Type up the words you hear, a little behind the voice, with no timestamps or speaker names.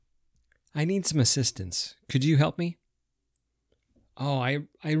I need some assistance. Could you help me? Oh, I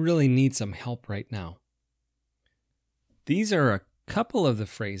really need some help right now. These are a couple of the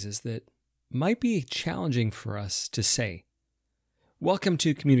phrases that might be challenging for us to say. Welcome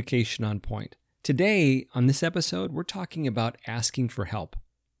to Communication on Point. Today, on this episode, we're talking about asking for help.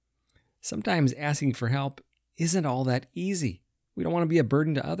 Sometimes asking for help isn't all that easy. We don't want to be a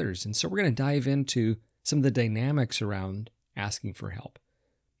burden to others, and so we're going to dive into some of the dynamics around asking for help.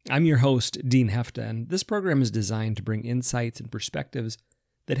 I'm your host, Dean Hefta, and this program is designed to bring insights and perspectives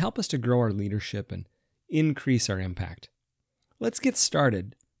that help us to grow our leadership and increase our impact. Let's get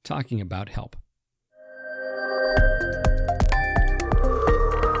started talking about help.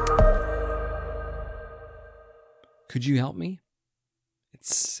 Could you help me?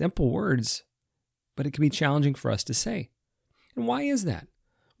 It's simple words, but it can be challenging for us to say. And why is that?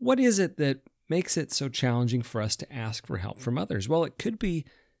 What is it that makes it so challenging for us to ask for help from others? Well, it could be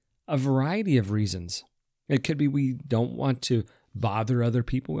a variety of reasons. It could be we don't want to bother other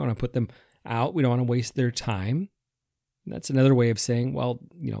people. We want to put them out. We don't want to waste their time. That's another way of saying, well,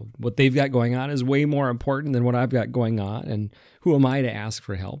 what they've got going on is way more important than what I've got going on. And who am I to ask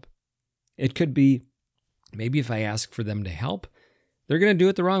for help? It could be maybe if I ask for them to help, they're going to do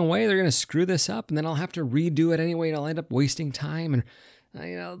it the wrong way. They're going to screw this up, and then I'll have to redo it anyway, and I'll end up wasting time.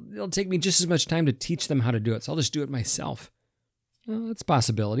 And it'll take me just as much time to teach them how to do it, so I'll just do it myself. Well, that's a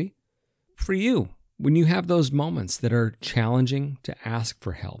possibility. For you, when you have those moments that are challenging to ask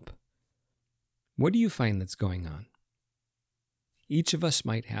for help, what do you find that's going on? Each of us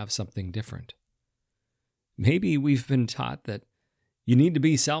might have something different. Maybe we've been taught that you need to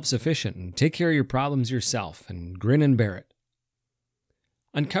be self-sufficient and take care of your problems yourself and grin and bear it.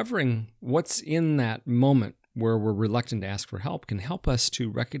 Uncovering what's in that moment where we're reluctant to ask for help can help us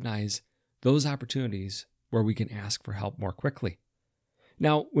to recognize those opportunities where we can ask for help more quickly.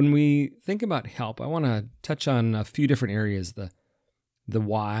 Now, when we think about help, I want to touch on a few different areas, the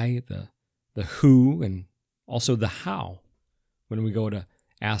why, the who, and also the how when we go to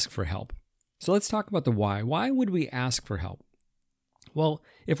ask for help. So let's talk about the why. Why would we ask for help? Well,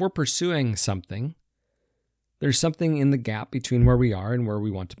 if we're pursuing something, there's something in the gap between where we are and where we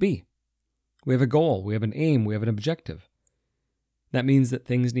want to be. We have a goal, we have an aim, we have an objective. That means that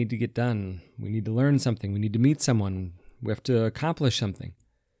things need to get done. We need to learn something. We need to meet someone. We have to accomplish something.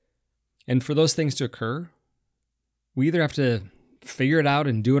 And for those things to occur, we either have to figure it out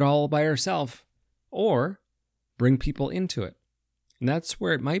and do it all by ourselves, or bring people into it. And that's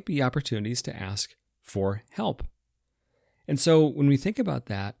where it might be opportunities to ask for help. And so when we think about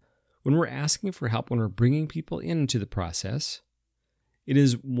that, when we're asking for help, when we're bringing people into the process, it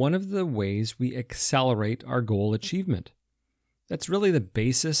is one of the ways we accelerate our goal achievement. That's really the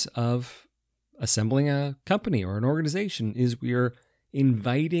basis of assembling a company or an organization, is we are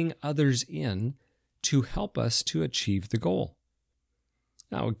inviting others in to help us to achieve the goal.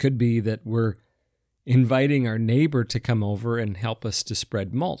 Now, it could be that we're inviting our neighbor to come over and help us to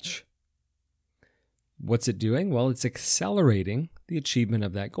spread mulch. What's it doing? Well, it's accelerating the achievement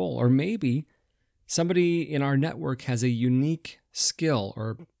of that goal. Or maybe somebody in our network has a unique skill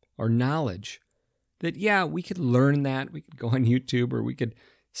or knowledge that, we could learn that. We could go on YouTube or we could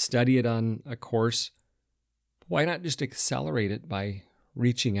study it on a course. Why not just accelerate it by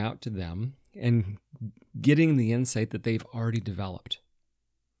reaching out to them and getting the insight that they've already developed?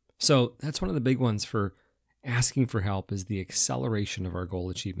 So that's one of the big ones for asking for help, is the acceleration of our goal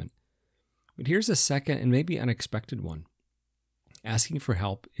achievement. But here's a second and maybe unexpected one. Asking for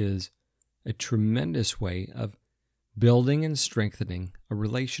help is a tremendous way of building and strengthening a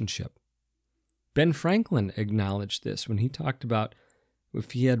relationship. Ben Franklin acknowledged this when he talked about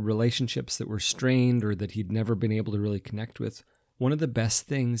if he had relationships that were strained or that he'd never been able to really connect with. One of the best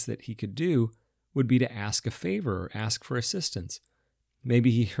things that he could do would be to ask a favor or ask for assistance. Maybe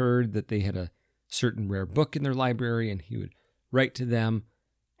he heard that they had a certain rare book in their library, and he would write to them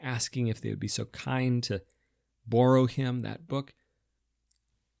asking if they would be so kind to borrow him that book.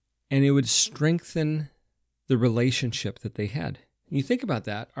 And it would strengthen the relationship that they had. And you think about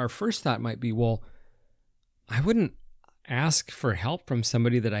that, our first thought might be, well, I wouldn't ask for help from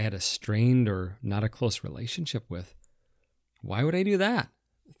somebody that I had a strained or not a close relationship with. Why would I do that?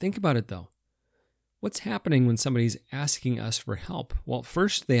 Think about it though. What's happening when somebody's asking us for help? Well,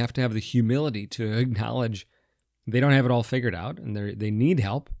 first they have to have the humility to acknowledge they don't have it all figured out and they need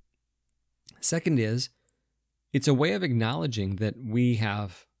help. Second is, it's a way of acknowledging that we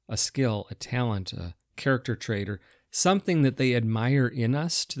have a skill, a talent, a character trait, or something that they admire in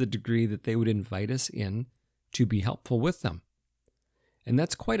us to the degree that they would invite us in to be helpful with them. And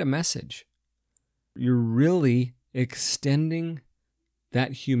that's quite a message. You're really extending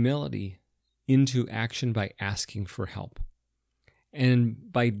that humility into action by asking for help.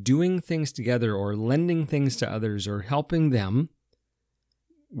 And by doing things together or lending things to others or helping them,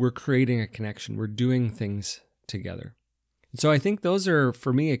 we're creating a connection. We're doing things together. So I think those are,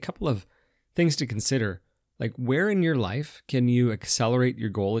 for me, a couple of things to consider. Like, where in your life can you accelerate your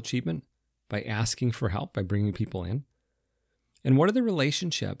goal achievement by asking for help, by bringing people in? And what are the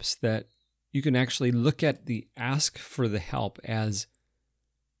relationships that you can actually look at the ask for the help as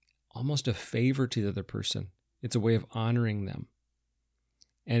almost a favor to the other person? It's a way of honoring them.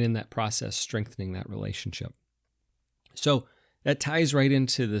 And in that process, strengthening that relationship. So that ties right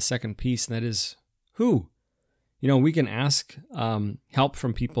into the second piece, and that is who. We can ask help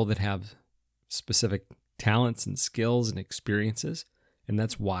from people that have specific talents and skills and experiences, and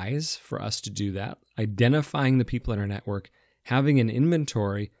that's wise for us to do that. Identifying the people in our network, having an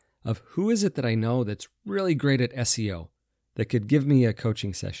inventory of who is it that I know that's really great at SEO, that could give me a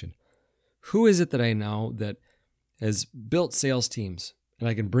coaching session. Who is it that I know that has built sales teams and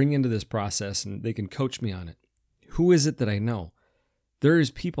I can bring into this process and they can coach me on it? Who is it that I know?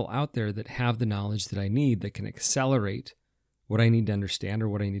 There's people out there that have the knowledge that I need that can accelerate what I need to understand or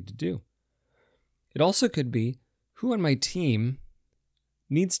what I need to do. It also could be who on my team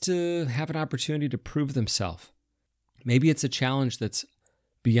needs to have an opportunity to prove themselves. Maybe it's a challenge that's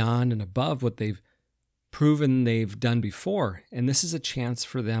beyond and above what they've proven they've done before. And this is a chance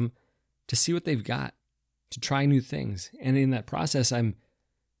for them to see what they've got, to try new things. And in that process, I'm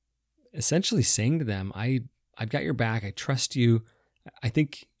essentially saying to them, I've got your back. I trust you. I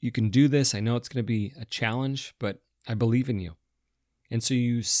think you can do this. I know it's going to be a challenge, but I believe in you. And so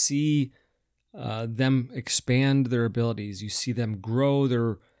you see them expand their abilities. You see them grow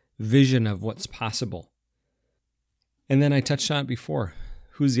their vision of what's possible. And then I touched on it before.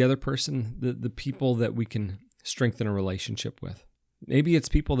 Who's the other person? The people that we can strengthen a relationship with. Maybe it's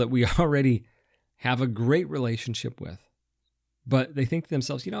people that we already have a great relationship with, but they think to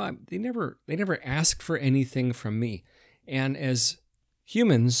themselves, they never ask for anything from me. And as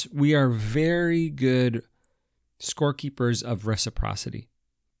humans, we are very good scorekeepers of reciprocity.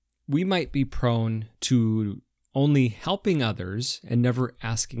 We might be prone to only helping others and never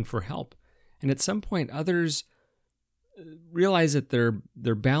asking for help. And at some point, others realize that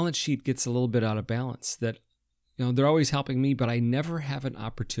their balance sheet gets a little bit out of balance, that they're always helping me, but I never have an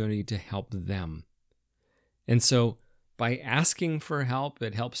opportunity to help them. And so by asking for help,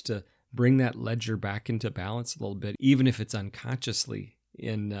 it helps to bring that ledger back into balance a little bit, even if it's unconsciously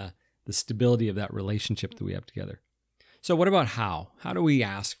in the stability of that relationship that we have together. So what about how? How do we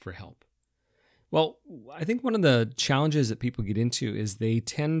ask for help? Well, I think one of the challenges that people get into is they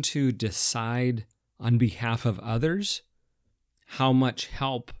tend to decide on behalf of others how much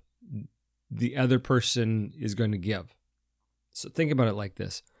help the other person is going to give. So think about it like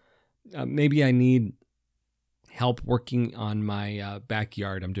this. Maybe I need help working on my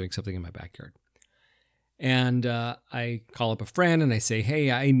backyard. I'm doing something in my backyard. And I call up a friend and I say, hey,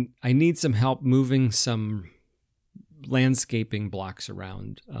 I need some help moving some landscaping blocks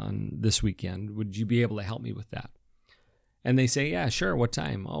around on this weekend. Would you be able to help me with that? And they say, yeah, sure. What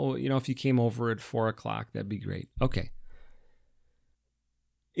time? Oh, if you came over at 4:00, that'd be great. Okay.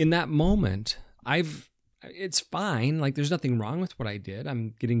 In that moment, it's fine. Like, there's nothing wrong with what I did.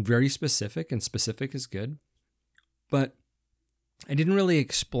 I'm getting very specific, and specific is good. But I didn't really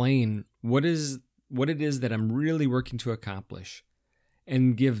explain what it is that I'm really working to accomplish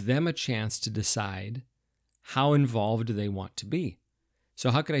and give them a chance to decide how involved do they want to be.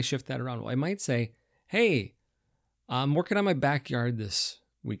 So how could I shift that around? Well, I might say, hey, I'm working on my backyard this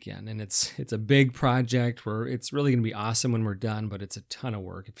weekend, and it's a big project where it's really going to be awesome when we're done, but it's a ton of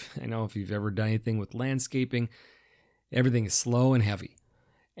work. I know if you've ever done anything with landscaping, everything is slow and heavy.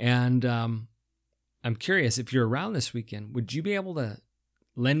 And I'm curious, if you're around this weekend, would you be able to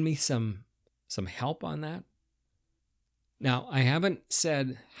lend me some help on that? Now, I haven't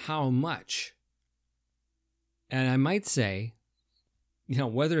said how much. And I might say,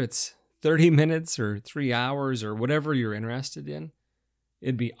 whether it's 30 minutes or 3 hours or whatever you're interested in,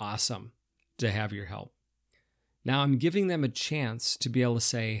 it'd be awesome to have your help. Now I'm giving them a chance to be able to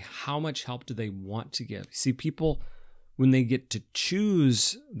say, how much help do they want to give? See, people, when they get to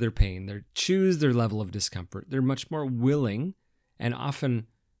choose their pain, they choose their level of discomfort, they're much more willing and often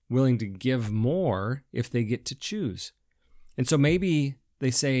willing to give more if they get to choose. And so maybe they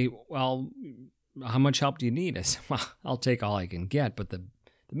say, well, how much help do you need? I say, well, I'll take all I can get, but the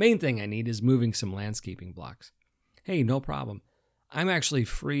main thing I need is moving some landscaping blocks. Hey, no problem. I'm actually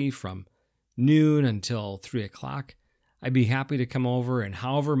free from noon until 3:00. I'd be happy to come over, and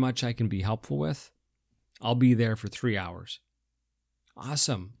however much I can be helpful with, I'll be there for 3 hours.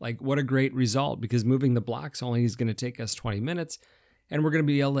 Awesome. Like, what a great result, because moving the blocks only is going to take us 20 minutes, and we're going to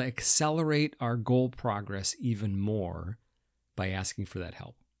be able to accelerate our goal progress even more by asking for that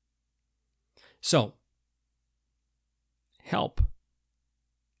help. So, help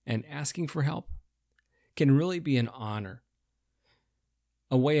and asking for help can really be an honor,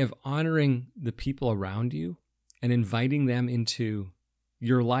 a way of honoring the people around you and inviting them into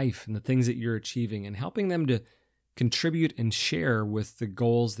your life and the things that you're achieving and helping them to contribute and share with the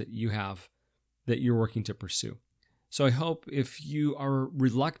goals that you have that you're working to pursue. So I hope if you are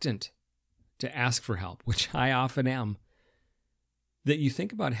reluctant to ask for help, which I often am, that you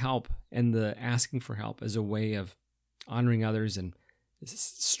think about help and the asking for help as a way of honoring others and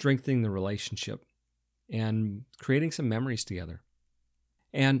strengthening the relationship and creating some memories together.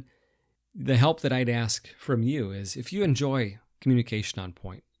 And the help that I'd ask from you is, if you enjoy Communication on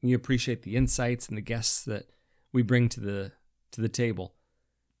Point and you appreciate the insights and the guests that we bring to the table,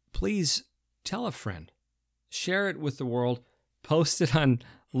 please tell a friend, share it with the world, post it on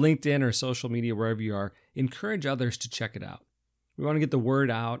LinkedIn or social media, wherever you are. Encourage others to check it out. We want to get the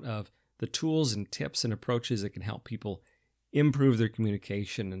word out of the tools and tips and approaches that can help people improve their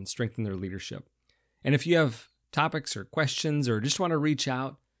communication and strengthen their leadership. And if you have topics or questions or just want to reach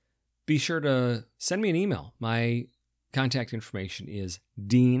out, be sure to send me an email. My contact information is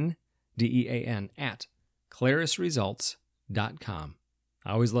Dean, D-E-A-N, at clarisresults.com.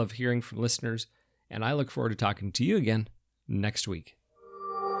 I always love hearing from listeners, and I look forward to talking to you again next week.